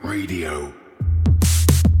Radio.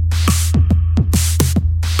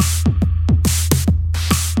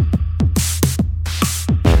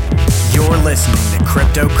 You're listening to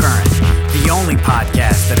Cryptocurrent, the only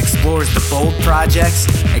podcast that explores the bold projects,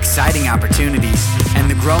 exciting opportunities,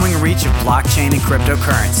 and the growing reach of blockchain and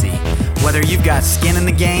cryptocurrency. Whether you've got skin in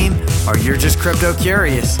the game or you're just crypto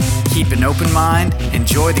curious, keep an open mind,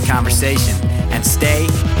 enjoy the conversation, and stay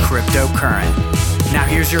cryptocurrent. Now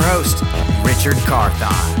here's your host, Richard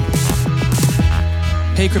Carthon.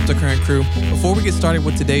 Hey Cryptocurrent crew, before we get started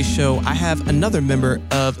with today's show, I have another member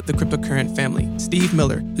of the Cryptocurrent family, Steve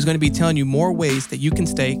Miller, who's going to be telling you more ways that you can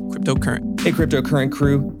stay cryptocurrent. Hey Cryptocurrent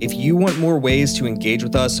crew, if you want more ways to engage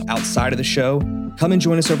with us outside of the show, come and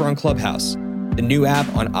join us over on Clubhouse, the new app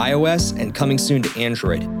on iOS and coming soon to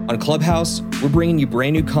Android. On Clubhouse, we're bringing you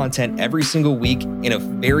brand new content every single week in a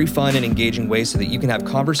very fun and engaging way so that you can have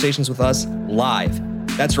conversations with us live.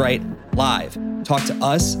 That's right, live. Talk to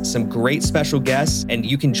us, some great special guests, and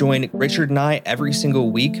you can join Richard and I every single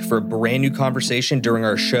week for a brand new conversation during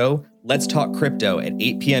our show, Let's Talk Crypto at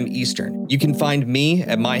 8 p.m. Eastern. You can find me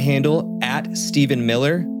at my handle at Stephen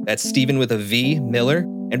Miller. That's Stephen with a V, Miller.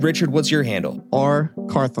 And Richard, what's your handle? R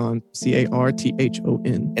Carthon,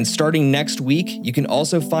 Carthon. And starting next week, you can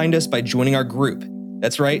also find us by joining our group.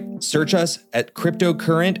 That's right, search us at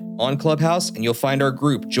Cryptocurrent on Clubhouse and you'll find our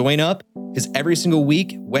group. Join up, because every single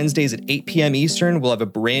week, Wednesdays at 8 p.m. Eastern, we'll have a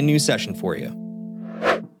brand new session for you.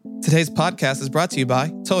 Today's podcast is brought to you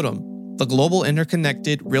by Totem, the global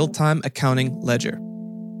interconnected real-time accounting ledger.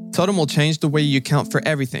 Totem will change the way you account for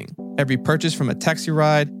everything. Every purchase from a taxi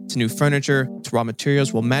ride to new furniture to raw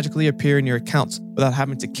materials will magically appear in your accounts without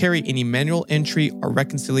having to carry any manual entry or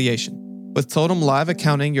reconciliation. With Totem Live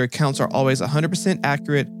Accounting, your accounts are always 100%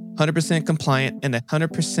 accurate, 100% compliant, and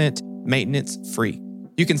 100% maintenance free.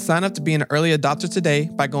 You can sign up to be an early adopter today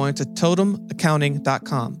by going to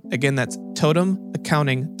totemaccounting.com. Again, that's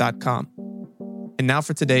totemaccounting.com. And now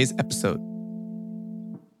for today's episode.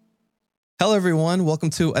 Hello, everyone.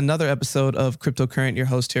 Welcome to another episode of Cryptocurrent. Your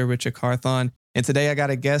host here, Richard Carthon. And today I got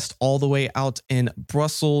a guest all the way out in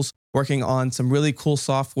Brussels working on some really cool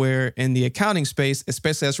software in the accounting space,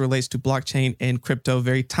 especially as it relates to blockchain and crypto.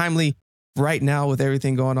 Very timely right now with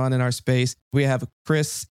everything going on in our space. We have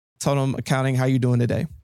Chris, Totem Accounting. How are you doing today?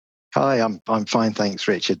 Hi, I'm fine. Thanks,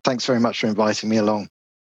 Richard. Thanks very much for inviting me along.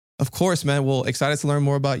 Of course, man. Well, excited to learn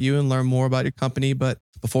more about you and learn more about your company. But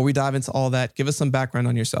before we dive into all that, give us some background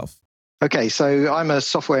on yourself. Okay, so I'm a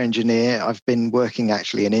software engineer. I've been working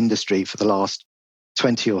actually in industry for the last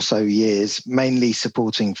 20 or so years, mainly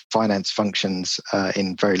supporting finance functions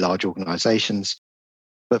in very large organizations.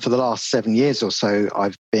 But for the last 7 years or so,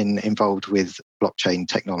 I've been involved with blockchain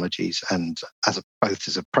technologies and both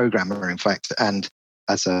as a programmer, in fact, and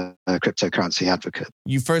as a cryptocurrency advocate.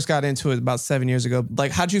 You first got into it about 7 years ago.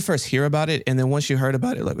 Like, how did you first hear about it? And then once you heard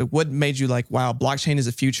about it, like, what made you like, wow, blockchain is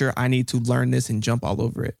the future. I need to learn this and jump all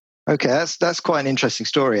over it. Okay, that's quite an interesting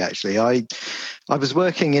story, actually. I was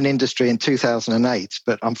working in industry in 2008,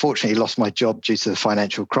 but unfortunately lost my job due to the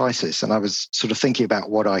financial crisis. And I was sort of thinking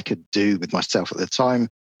about what I could do with myself at the time.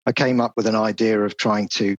 I came up with an idea of trying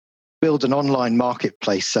to build an online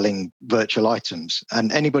marketplace selling virtual items.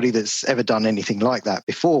 And anybody that's ever done anything like that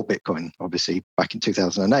before Bitcoin, obviously back in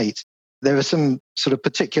 2008, there are some sort of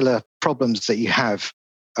particular problems that you have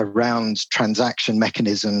around transaction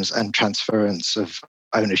mechanisms and transference of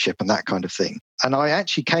ownership and that kind of thing. And I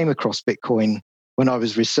actually came across Bitcoin when I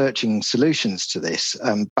was researching solutions to this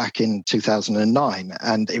back in 2009.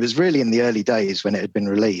 And it was really in the early days when it had been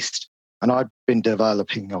released. And I'd been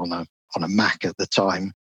developing on a Mac at the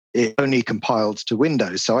time. It only compiled to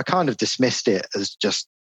Windows. So I kind of dismissed it as just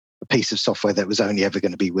a piece of software that was only ever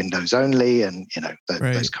going to be Windows only. And,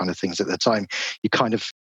 those kind of things at the time, you kind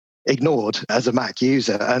of ignored as a Mac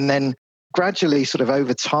user. And then gradually, sort of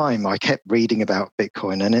over time, I kept reading about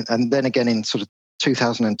Bitcoin. And then again in sort of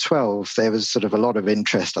 2012, there was sort of a lot of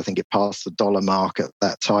interest. I think it passed the $1 mark at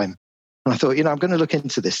that time. And I thought, I'm going to look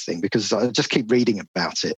into this thing because I just keep reading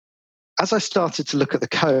about it. As I started to look at the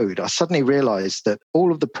code, I suddenly realized that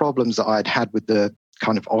all of the problems that I'd had with the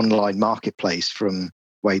kind of online marketplace from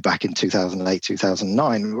way back in 2008,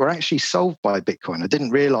 2009 were actually solved by Bitcoin. I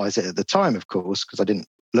didn't realize it at the time, of course, because I didn't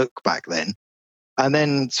look back then. And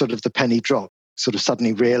then sort of the penny dropped, sort of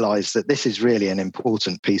suddenly realized that this is really an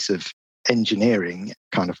important piece of engineering.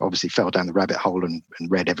 Kind of obviously fell down the rabbit hole and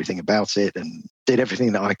read everything about it and did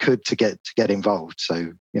everything that I could to get involved.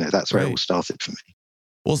 So, that's where it all started for me.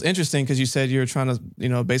 Well, it's interesting because you said you were trying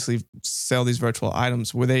to, basically sell these virtual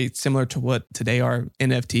items. Were they similar to what today are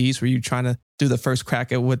NFTs? Were you trying to do the first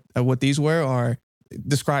crack at what these were, or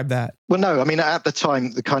describe that? Well, no. I mean, at the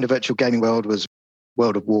time, the kind of virtual gaming world was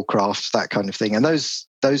World of Warcraft, that kind of thing. And those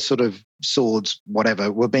sort of swords,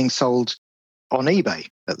 whatever, were being sold on eBay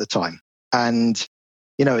at the time. And,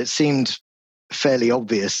 it seemed fairly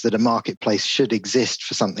obvious that a marketplace should exist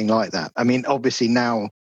for something like that. I mean, obviously now,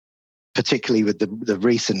 particularly with the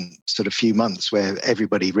recent sort of few months where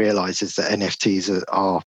everybody realizes that NFTs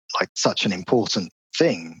are like such an important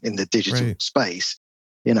thing in the digital space,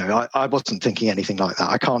 I wasn't thinking anything like that.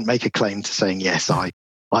 I can't make a claim to saying, yes, I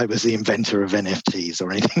was the inventor of NFTs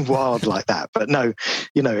or anything wild like that. But no,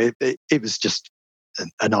 it was just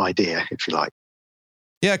an idea, if you like.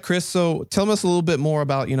 Yeah, Chris. So tell us a little bit more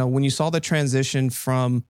about, when you saw the transition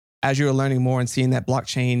from, as you were learning more and seeing that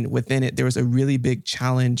blockchain within it, there was a really big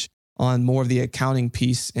challenge on more of the accounting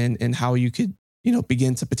piece and how you could,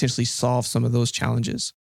 begin to potentially solve some of those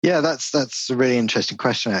challenges. Yeah, that's a really interesting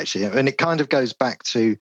question, actually. And it kind of goes back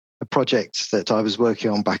to a project that I was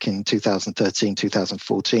working on back in 2013,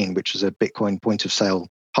 2014, which was a Bitcoin point of sale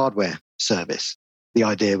hardware service. The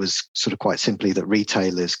idea was sort of quite simply that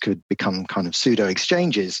retailers could become kind of pseudo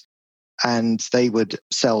exchanges and they would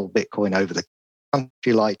sell Bitcoin over the counter, if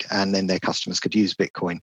you like, and then their customers could use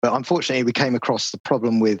Bitcoin. But unfortunately, we came across the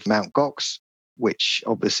problem with Mt. Gox, which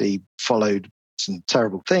obviously followed some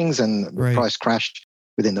terrible things and the price crashed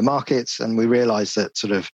within the markets. And we realized that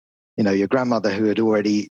sort of, your grandmother who had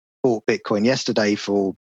already bought Bitcoin yesterday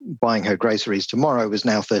for buying her groceries tomorrow was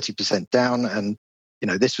now 30% down. And,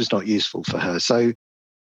 this was not useful for her. So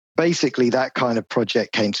basically that kind of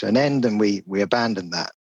project came to an end and we abandoned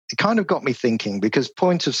that. It kind of got me thinking because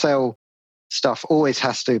point of sale stuff always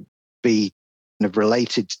has to be kind of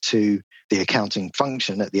related to the accounting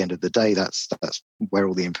function at the end of the day. That's where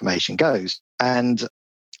all the information goes. And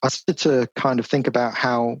I started to kind of think about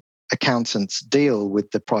how accountants deal with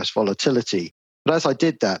the price volatility. But as I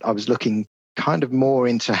did that, I was looking kind of more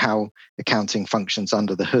into how accounting functions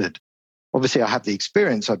under the hood. Obviously, I have the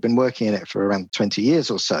experience. I've been working in it for around 20 years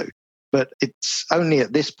or so. But it's only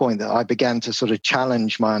at this point that I began to sort of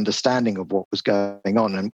challenge my understanding of what was going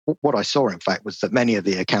on. And what I saw, in fact, was that many of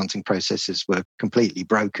the accounting processes were completely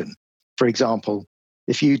broken. For example,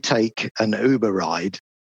 if you take an Uber ride,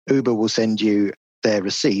 Uber will send you their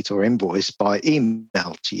receipt or invoice by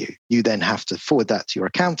email to you. You then have to forward that to your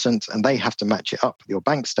accountant and they have to match it up with your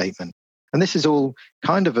bank statement. And this is all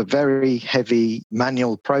kind of a very heavy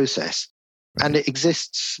manual process. And it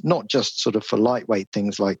exists not just sort of for lightweight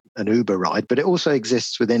things like an Uber ride, but it also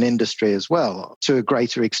exists within industry as well, to a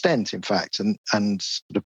greater extent, in fact. And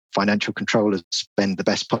sort of financial controllers spend the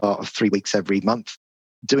best part of 3 weeks every month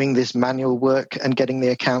doing this manual work and getting the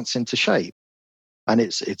accounts into shape. And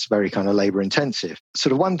it's very kind of labor intensive.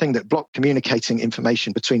 Sort of one thing that blocked communicating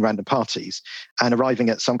information between random parties and arriving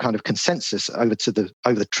at some kind of consensus over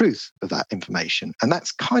the truth of that information. And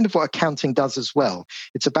that's kind of what accounting does as well.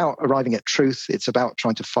 It's about arriving at truth. It's about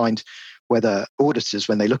trying to find whether auditors,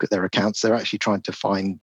 when they look at their accounts, they're actually trying to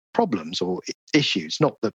find problems or issues.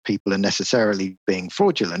 Not that people are necessarily being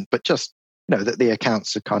fraudulent, but just, that the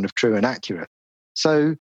accounts are kind of true and accurate.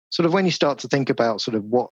 So sort of when you start to think about sort of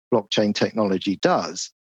what blockchain technology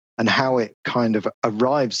does and how it kind of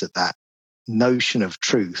arrives at that notion of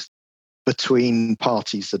truth between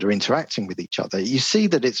parties that are interacting with each other, you see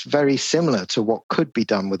that it's very similar to what could be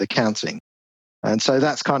done with accounting. And so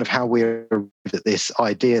that's kind of how we arrived at this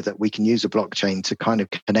idea that we can use a blockchain to kind of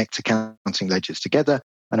connect accounting ledgers together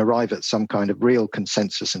and arrive at some kind of real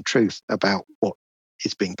consensus and truth about what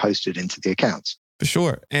is being posted into the accounts. For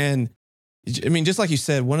sure. And I mean, just like you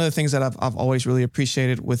said, one of the things that I've always really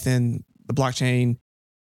appreciated within the blockchain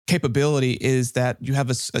capability is that you have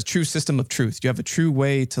a true system of truth. You have a true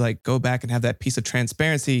way to like go back and have that piece of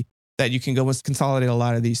transparency that you can go and consolidate a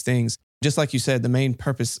lot of these things. Just like you said, the main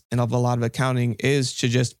purpose of a lot of accounting is to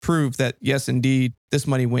just prove that, yes, indeed, this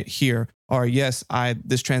money went here, or yes,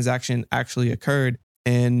 this transaction actually occurred.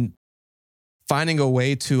 And finding a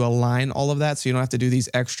way to align all of that so you don't have to do these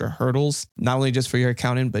extra hurdles, not only just for your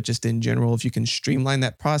accountant, but just in general. If you can streamline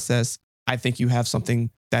that process, I think you have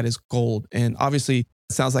something that is gold. And obviously,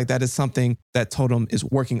 it sounds like that is something that Totem is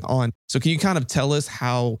working on. So can you kind of tell us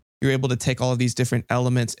how you're able to take all of these different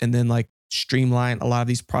elements and then like streamline a lot of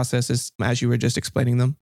these processes as you were just explaining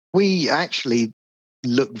them? We actually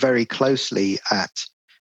look very closely at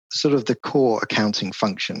sort of the core accounting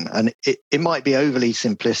function. And it might be overly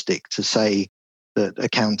simplistic to say that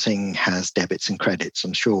accounting has debits and credits.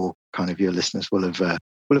 I'm sure kind of your listeners will have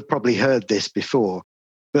probably heard this before.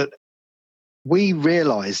 But we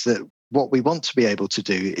realize that what we want to be able to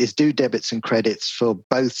do is do debits and credits for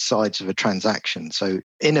both sides of a transaction. So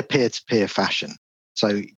in a peer-to-peer fashion.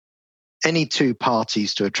 So any two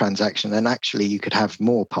parties to a transaction, and actually you could have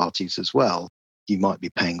more parties as well, you might be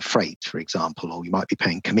paying freight, for example, or you might be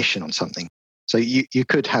paying commission on something. So you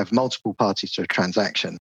could have multiple parties to a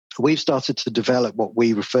transaction. We've started to develop what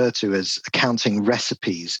we refer to as accounting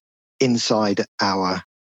recipes inside our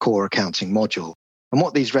core accounting module. And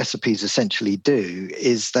what these recipes essentially do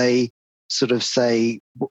is they sort of say,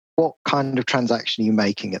 what kind of transaction are you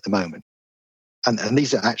making at the moment? And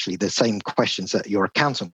these are actually the same questions that your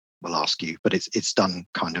accountant will ask you, but it's done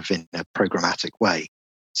kind of in a programmatic way.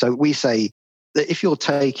 So we say that if you're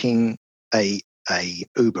taking a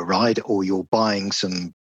Uber ride or you're buying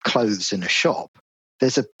some clothes in a shop,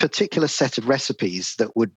 there's a particular set of recipes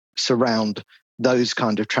that would surround those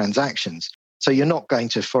kind of transactions. So you're not going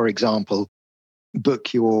to, for example,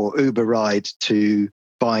 book your Uber ride to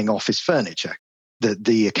buying office furniture,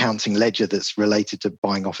 the accounting ledger that's related to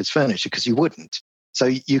buying office furniture, because you wouldn't. So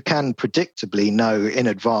you can predictably know in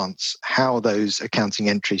advance how those accounting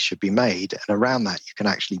entries should be made. And around that, you can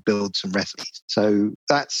actually build some recipes. So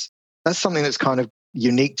that's something that's kind of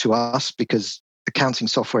unique to us, because accounting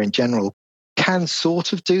software in general can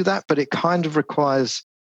sort of do that, but it kind of requires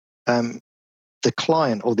the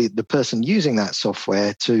client or the person using that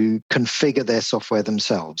software to configure their software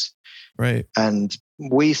themselves. Right. And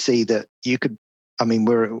we see that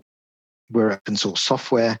we're open source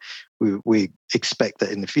software. We expect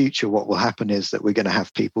that in the future, what will happen is that we're going to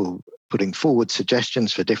have people putting forward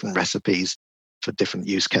suggestions for different recipes, for different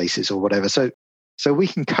use cases or whatever. So we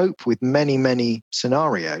can cope with many, many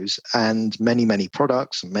scenarios and many, many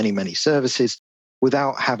products and many, many services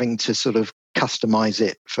without having to sort of customize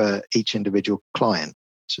it for each individual client.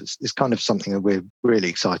 So it's kind of something that we're really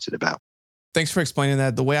excited about. Thanks for explaining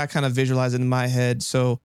that. The way I kind of visualize it in my head.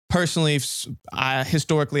 So personally,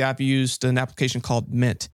 historically, I've used an application called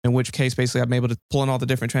Mint, in which case basically I'm able to pull in all the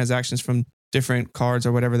different transactions from different cards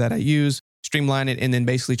or whatever that I use, streamline it, and then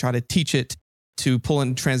basically try to teach it to pull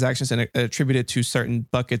in transactions and attribute it to certain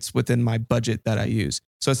buckets within my budget that I use.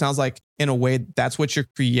 So it sounds like in a way that's what you're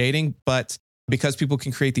creating, but because people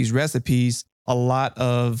can create these recipes, a lot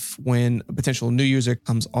of when a potential new user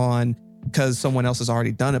comes on, because someone else has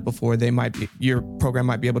already done it before, your program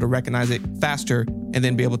might be able to recognize it faster and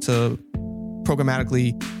then be able to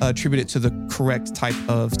programmatically attribute it to the correct type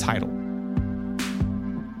of title.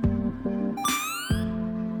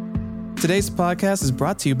 Today's podcast is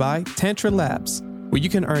brought to you by Tantra Labs, where you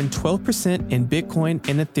can earn 12% in Bitcoin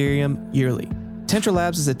and Ethereum yearly. Tantra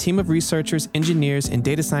Labs is a team of researchers, engineers, and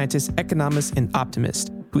data scientists, economists, and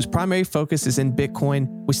optimists whose primary focus is in Bitcoin,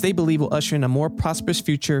 which they believe will usher in a more prosperous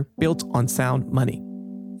future built on sound money.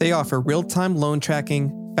 They offer real-time loan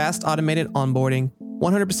tracking, fast automated onboarding,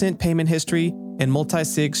 100% payment history, and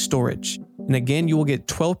multi-sig storage. And again, you will get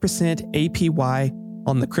 12% APY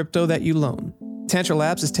on the crypto that you loan. Tantra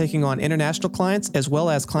Labs is taking on international clients as well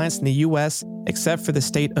as clients in the US, except for the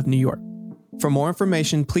state of New York. For more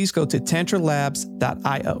information, please go to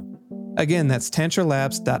tantralabs.io. Again, that's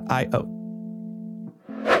tantralabs.io.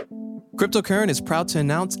 CryptoCurrent is proud to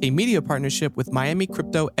announce a media partnership with Miami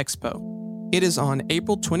Crypto Expo. It is on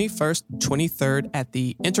April 21st, 23rd at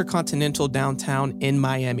the Intercontinental Downtown in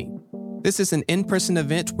Miami. This is an in-person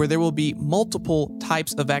event where there will be multiple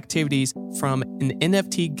types of activities, from an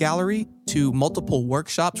NFT gallery to multiple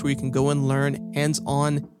workshops where you can go and learn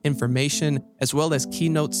hands-on information, as well as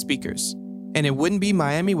keynote speakers. And it wouldn't be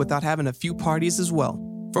Miami without having a few parties as well.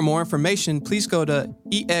 For more information, please go to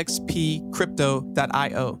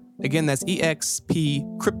expcrypto.io. Again, that's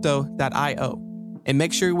expcrypto.io. And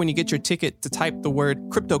make sure when you get your ticket to type the word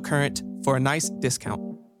CryptoCurrent for a nice discount.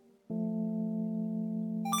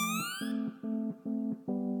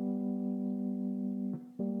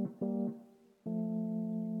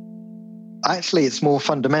 Actually, it's more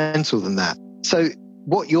fundamental than that. So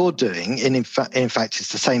what you're doing, in fact,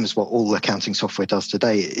 it's the same as what all accounting software does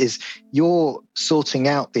today, is you're sorting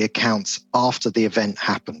out the accounts after the event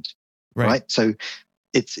happened, right? So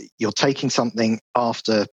you're taking something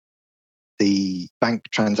after the bank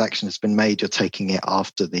transaction has been made, you're taking it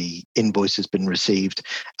after the invoice has been received,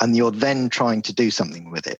 and you're then trying to do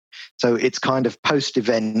something with it. So it's kind of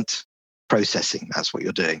post-event processing. That's what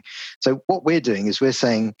you're doing. So what we're doing is we're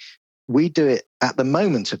saying we do it at the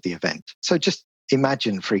moment of the event. So just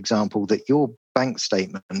imagine, for example, that your bank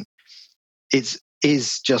statement is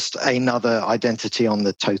just another identity on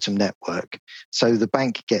the Totem network. So the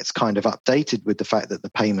bank gets kind of updated with the fact that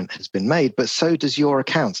the payment has been made, but so does your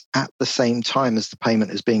account at the same time as the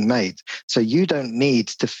payment is being made. So you don't need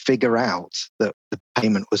to figure out that the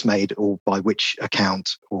payment was made or by which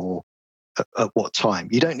account or at what time.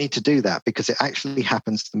 You don't need to do that because it actually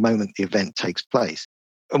happens the moment the event takes place.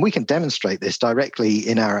 And we can demonstrate this directly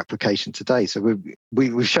in our application today. So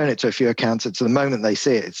we've shown it to a few accountants. The moment they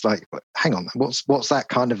see it, it's like, hang on, what's that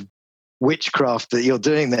kind of witchcraft that you're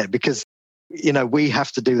doing there? Because, we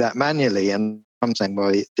have to do that manually. And I'm saying,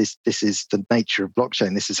 well, this is the nature of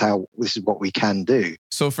blockchain. This is what we can do.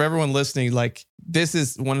 So for everyone listening, like this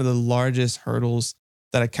is one of the largest hurdles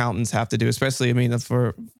that accountants have to do, especially,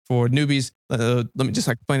 for newbies. Let me just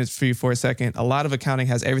explain it for you for a second. A lot of accounting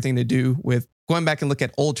has everything to do with going back and look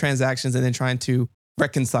at old transactions and then trying to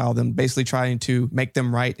reconcile them, basically trying to make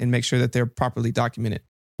them right and make sure that they're properly documented.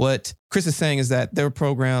 What Chris is saying is that their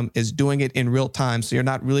program is doing it in real time. So you're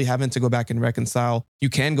not really having to go back and reconcile. You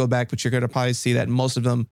can go back, but you're going to probably see that most of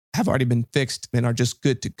them have already been fixed and are just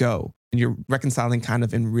good to go. And you're reconciling kind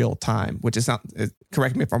of in real time, which is not,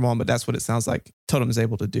 correct me if I'm wrong, but that's what it sounds like Totem is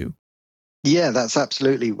able to do. Yeah, that's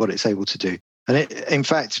absolutely what it's able to do. And in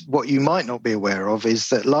fact, what you might not be aware of is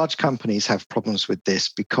that large companies have problems with this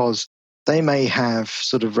because they may have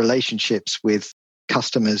sort of relationships with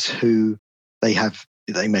customers who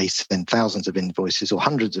they may send thousands of invoices or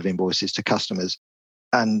hundreds of invoices to customers.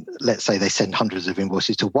 And let's say they send hundreds of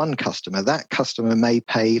invoices to one customer. That customer may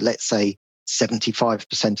pay, let's say,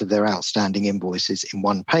 75% of their outstanding invoices in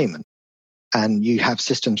one payment. And you have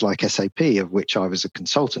systems like SAP, of which I was a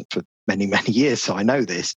consultant for many, many years, so I know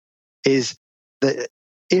this, is that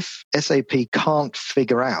if SAP can't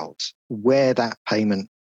figure out where that payment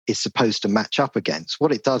is supposed to match up against,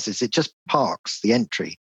 what it does is it just parks the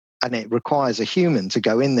entry, and it requires a human to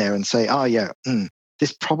go in there and say,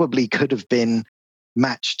 this probably could have been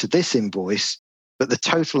matched to this invoice, but the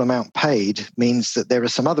total amount paid means that there are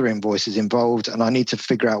some other invoices involved, and I need to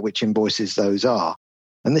figure out which invoices those are.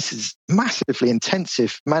 And this is massively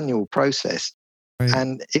intensive manual process, right?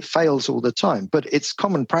 And it fails all the time. But it's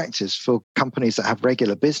common practice for companies that have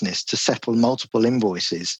regular business to settle multiple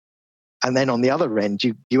invoices. And then on the other end,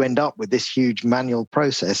 you end up with this huge manual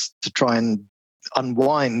process to try and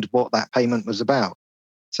unwind what that payment was about.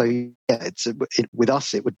 So yeah, with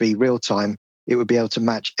us, it would be real time. It would be able to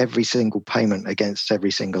match every single payment against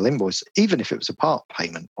every single invoice. Even if it was a part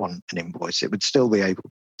payment on an invoice, it would still be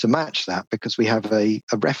able to match that because we have a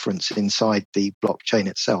reference inside the blockchain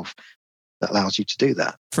itself that allows you to do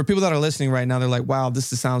that. For people that are listening right now, they're like, wow, this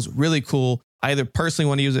sounds really cool. I either personally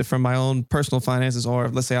want to use it for my own personal finances, or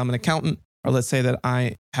let's say I'm an accountant, or let's say that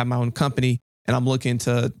I have my own company and I'm looking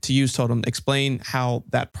to use Totem. Explain how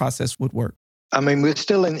that process would work. We're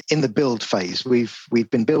still in the build phase. We've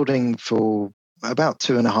been building for about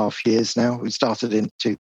 2.5 years now. We started in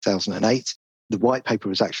 2008. The white paper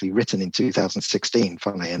was actually written in 2016,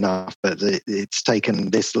 funnily enough, but it's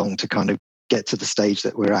taken this long to kind of get to the stage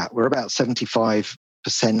that we're at. We're about 75%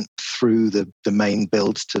 through the main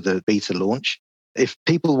build to the beta launch. If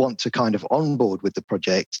people want to kind of onboard with the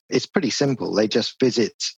project, it's pretty simple. They just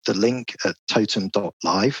visit the link at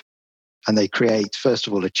totem.live and they create, first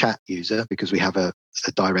of all, a chat user because we have a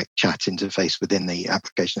direct chat interface within the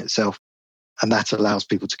application itself. And that allows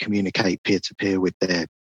people to communicate peer-to-peer with their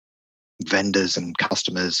vendors and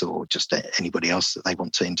customers or just anybody else that they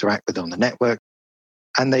want to interact with on the network.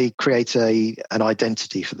 And they create an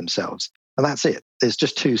identity for themselves. And that's it. There's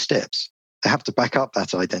just 2 steps. They have to back up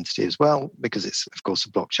that identity as well because it's, of course, a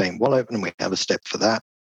blockchain wallet and we have a step for that.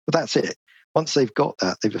 But that's it. Once they've got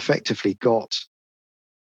that, they've effectively got,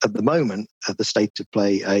 at the moment, at the state of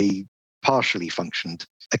play, a partially functioned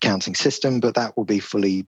accounting system, but that will be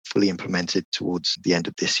fully implemented towards the end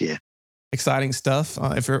of this year. Exciting stuff.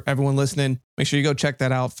 If you're everyone listening, make sure you go check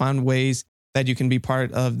that out. Find ways that you can be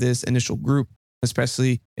part of this initial group,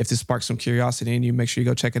 especially if this sparks some curiosity in you. Make sure you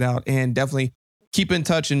go check it out and definitely keep in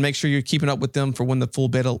touch and make sure you're keeping up with them for when the full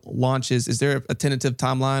beta launches. Is there a tentative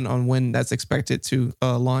timeline on when that's expected to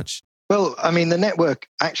launch? Well, the network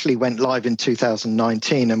actually went live in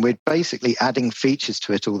 2019 and we're basically adding features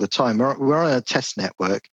to it all the time. We're on a test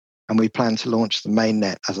network and we plan to launch the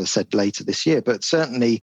mainnet, as I said, later this year. But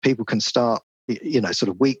certainly people can start, sort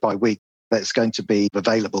of week by week. That's going to be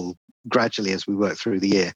available gradually as we work through the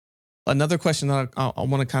year. Another question that I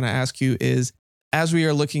want to kind of ask you is, as we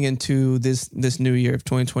are looking into this new year of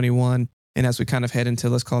 2021, and as we kind of head into,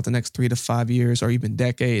 let's call it the next 3 to 5 years or even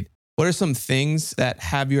decade, what are some things that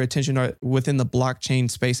have your attention or within the blockchain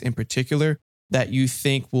space in particular that you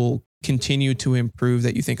think will continue to improve,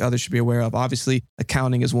 that you think others should be aware of? Obviously,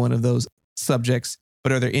 accounting is one of those subjects,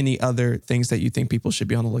 but are there any other things that you think people should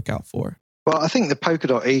be on the lookout for? Well, I think the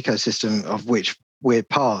Polkadot ecosystem, of which we're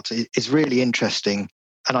part, is really interesting.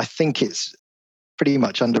 And I think it's pretty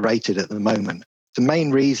much underrated at the moment. The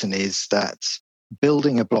main reason is that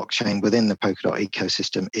building a blockchain within the Polkadot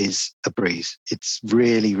ecosystem is a breeze. It's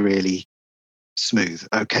really, really smooth.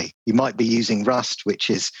 Okay, you might be using Rust, which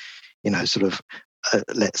is, sort of,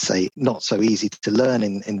 let's say, not so easy to learn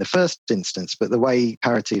in the first instance, but the way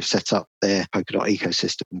Parity have set up their Polkadot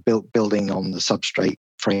ecosystem, building on the Substrate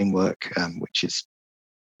framework, which is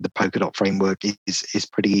the Polkadot framework, is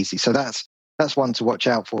pretty easy. So that's one to watch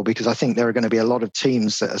out for, because I think there are going to be a lot of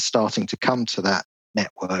teams that are starting to come to that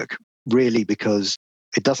network, really because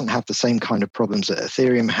it doesn't have the same kind of problems that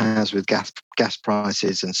Ethereum has with gas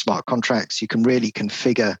prices and smart contracts. You can really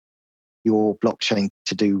configure your blockchain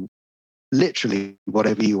to do literally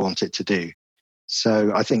whatever you want it to do.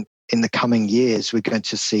 So I think in the coming years, we're going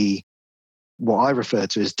to see what I refer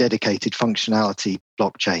to as dedicated functionality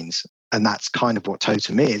blockchains. And that's kind of what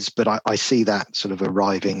Totem is. But I see that sort of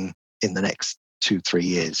arriving in the next 2-3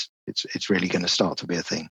 years. It's really going to start to be a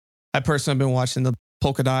thing. I personally have been watching the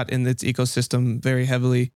Polkadot and its ecosystem very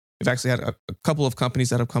heavily. We've actually had a couple of companies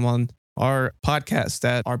that have come on our podcast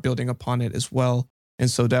that are building upon it as well. And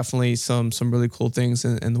so definitely some really cool things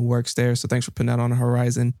in the works there. So thanks for putting that on the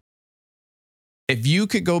horizon. If you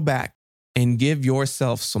could go back and give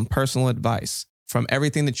yourself some personal advice from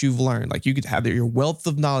everything that you've learned, like you could have your wealth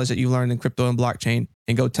of knowledge that you learned in crypto and blockchain,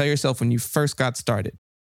 and go tell yourself when you first got started,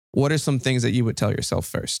 what are some things that you would tell yourself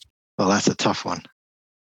first? Well, that's a tough one.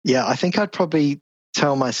 Yeah, I think I'd probably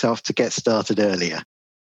tell myself to get started earlier,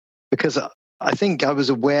 because I think I was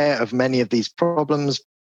aware of many of these problems,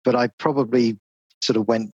 but I probably sort of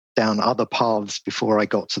went down other paths before I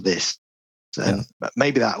got to this. And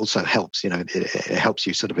maybe that also helps, it helps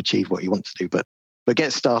you sort of achieve what you want to do, but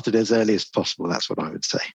get started as early as possible. That's what I would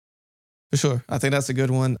say. For sure. I think that's a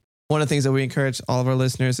good one. One of the things that we encourage all of our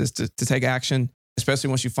listeners is to take action, especially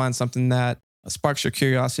once you find something that sparks your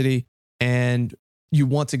curiosity and you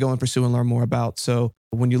want to go and pursue and learn more about. So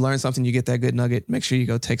when you learn something, you get that good nugget, make sure you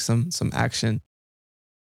go take some action.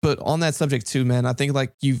 But on that subject too, man, I think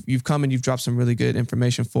like you've come and you've dropped some really good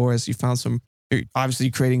information for us. You found you're obviously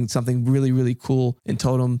creating something really, really cool in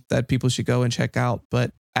Totem that people should go and check out.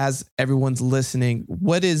 But as everyone's listening,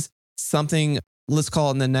 what is something, let's call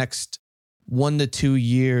it in the next 1 to 2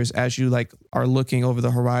 years, as you are looking over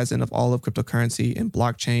the horizon of all of cryptocurrency and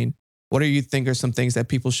blockchain, what do you think are some things that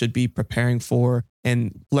people should be preparing for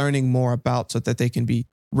and learning more about so that they can be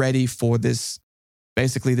ready for this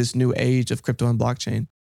new age of crypto and blockchain?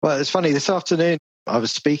 Well, it's funny. This afternoon, I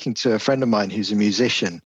was speaking to a friend of mine who's a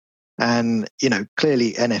musician, and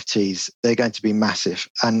clearly NFTs, they're going to be massive,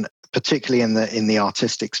 and particularly in the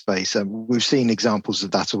artistic space. And we've seen examples of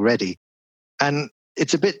that already. And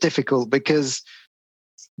it's a bit difficult because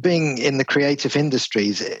being in the creative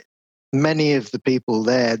industries, many of the people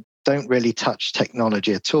there don't really touch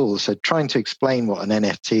technology at all. So trying to explain what an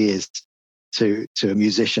NFT is to a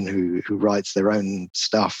musician who writes their own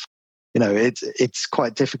stuff, it's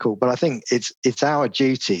quite difficult. But I think it's our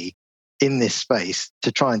duty in this space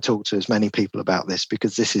to try and talk to as many people about this,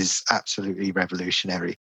 because this is absolutely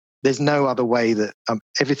revolutionary. There's no other way that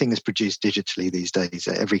everything is produced digitally these days,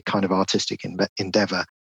 every kind of artistic endeavor,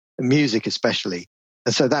 music especially.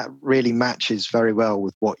 And so that really matches very well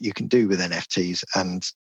with what you can do with NFTs. And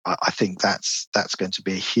I think that's going to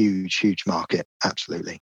be a huge, huge market.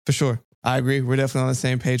 Absolutely. For sure. I agree. We're definitely on the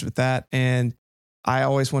same page with that. And I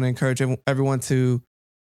always want to encourage everyone to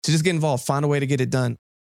just get involved, find a way to get it done.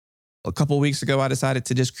 A couple of weeks ago, I decided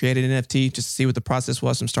to just create an NFT just to see what the process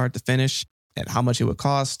was from start to finish and how much it would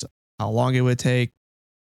cost, how long it would take,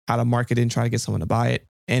 how to market it and try to get someone to buy it.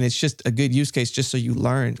 And it's just a good use case just so you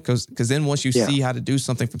learn, because then once you see how to do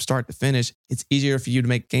something from start to finish, it's easier for you to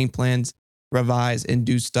make game plans, revise, and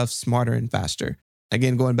do stuff smarter and faster.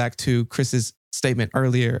 Again, going back to Chris's statement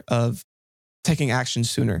earlier of taking action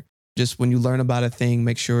sooner. Just when you learn about a thing,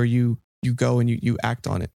 make sure you go and you act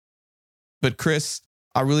on it. But Chris,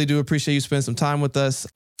 I really do appreciate you spending some time with us.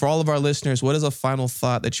 For all of our listeners, what is a final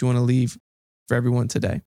thought that you want to leave for everyone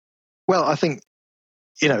today? Well, I think,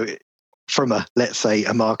 from let's say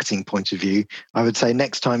a marketing point of view, I would say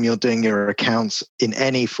next time you're doing your accounts in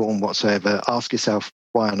any form whatsoever, ask yourself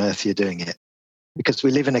why on earth you're doing it. Because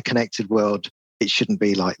we live in a connected world. It shouldn't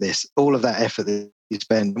be like this. All of that effort that you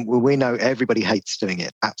spend, we know everybody hates doing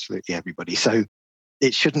it. Absolutely everybody. So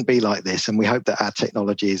it shouldn't be like this. And we hope that our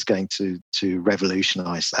technology is going to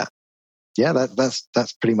revolutionize that. Yeah,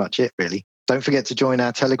 that's pretty much it, really. Don't forget to join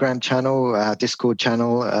our Telegram channel, our Discord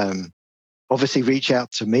channel. Obviously, reach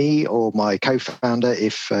out to me or my co-founder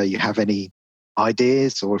if you have any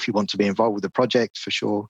ideas or if you want to be involved with the project, for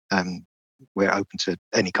sure. We're open to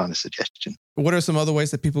any kind of suggestion. What are some other ways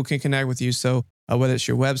that people can connect with you? So whether it's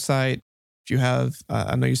your website, if you have,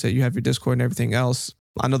 I know you said you have your Discord and everything else.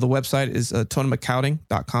 I know the website is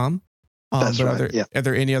totemaccounting.com. That's right. Are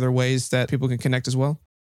there any other ways that people can connect as well?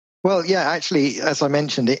 Well, yeah, actually, as I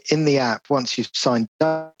mentioned, in the app, once you've signed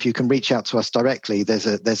up, you can reach out to us directly. There's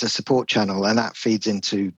a support channel, and that feeds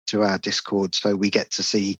into our Discord, so we get to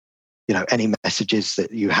see, any messages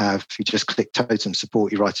that you have. If you just click Totem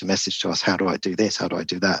Support, you write a message to us. How do I do this? How do I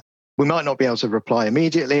do that? We might not be able to reply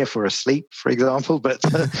immediately if we're asleep, for example, but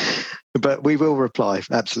we will reply,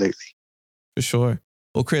 absolutely. For sure.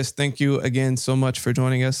 Well, Chris, thank you again so much for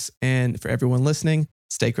joining us, and for everyone listening,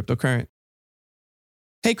 stay cryptocurrent.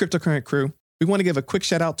 Hey, Cryptocurrent crew. We want to give a quick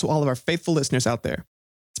shout out to all of our faithful listeners out there.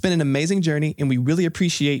 It's been an amazing journey, and we really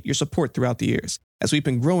appreciate your support throughout the years as we've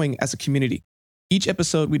been growing as a community. Each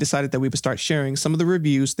episode, we decided that we would start sharing some of the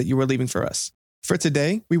reviews that you were leaving for us. For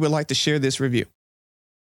today, we would like to share this review.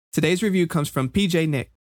 Today's review comes from PJ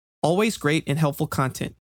Nick. Always great and helpful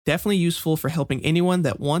content. Definitely useful for helping anyone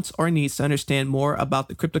that wants or needs to understand more about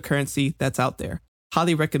the cryptocurrency that's out there.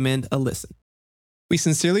 Highly recommend a listen. We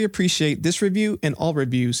sincerely appreciate this review and all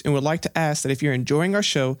reviews, and would like to ask that if you're enjoying our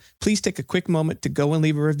show, please take a quick moment to go and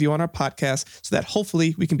leave a review on our podcast so that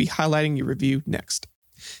hopefully we can be highlighting your review next.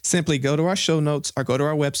 Simply go to our show notes or go to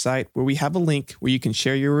our website where we have a link where you can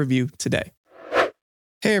share your review today.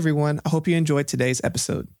 Hey everyone, I hope you enjoyed today's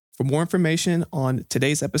episode. For more information on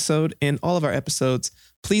today's episode and all of our episodes,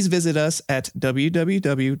 please visit us at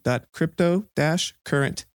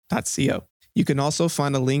www.crypto-current.co. You can also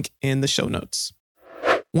find a link in the show notes.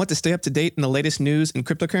 Want to stay up to date in the latest news in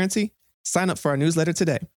cryptocurrency? Sign up for our newsletter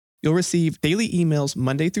today. You'll receive daily emails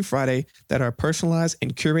Monday through Friday that are personalized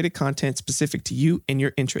and curated content specific to you and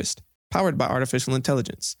your interest, powered by artificial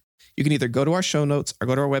intelligence. You can either go to our show notes or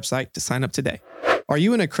go to our website to sign up today. Are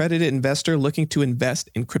you an accredited investor looking to invest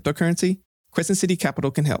in cryptocurrency? Crescent City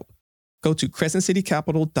Capital can help. Go to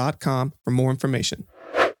crescentcitycapital.com for more information.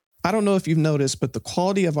 I don't know if you've noticed, but the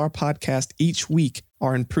quality of our podcast each week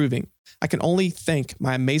are improving. I can only thank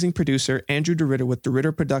my amazing producer, Andrew DeRitter with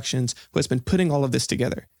DeRitter Productions, who has been putting all of this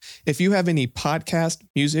together. If you have any podcast,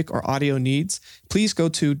 music, or audio needs, please go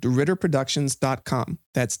to DeRitterProductions.com.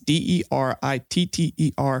 That's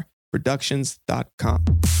DERITTER Productions.com.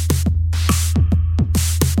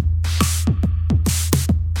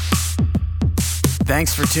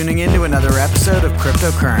 Thanks for tuning in to another episode of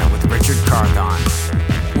Cryptocurrent with Richard Carthon.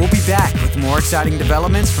 We'll be back with more exciting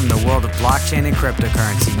developments from the world of blockchain and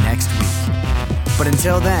cryptocurrency next week. But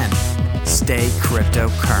until then, stay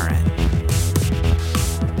cryptocurrent.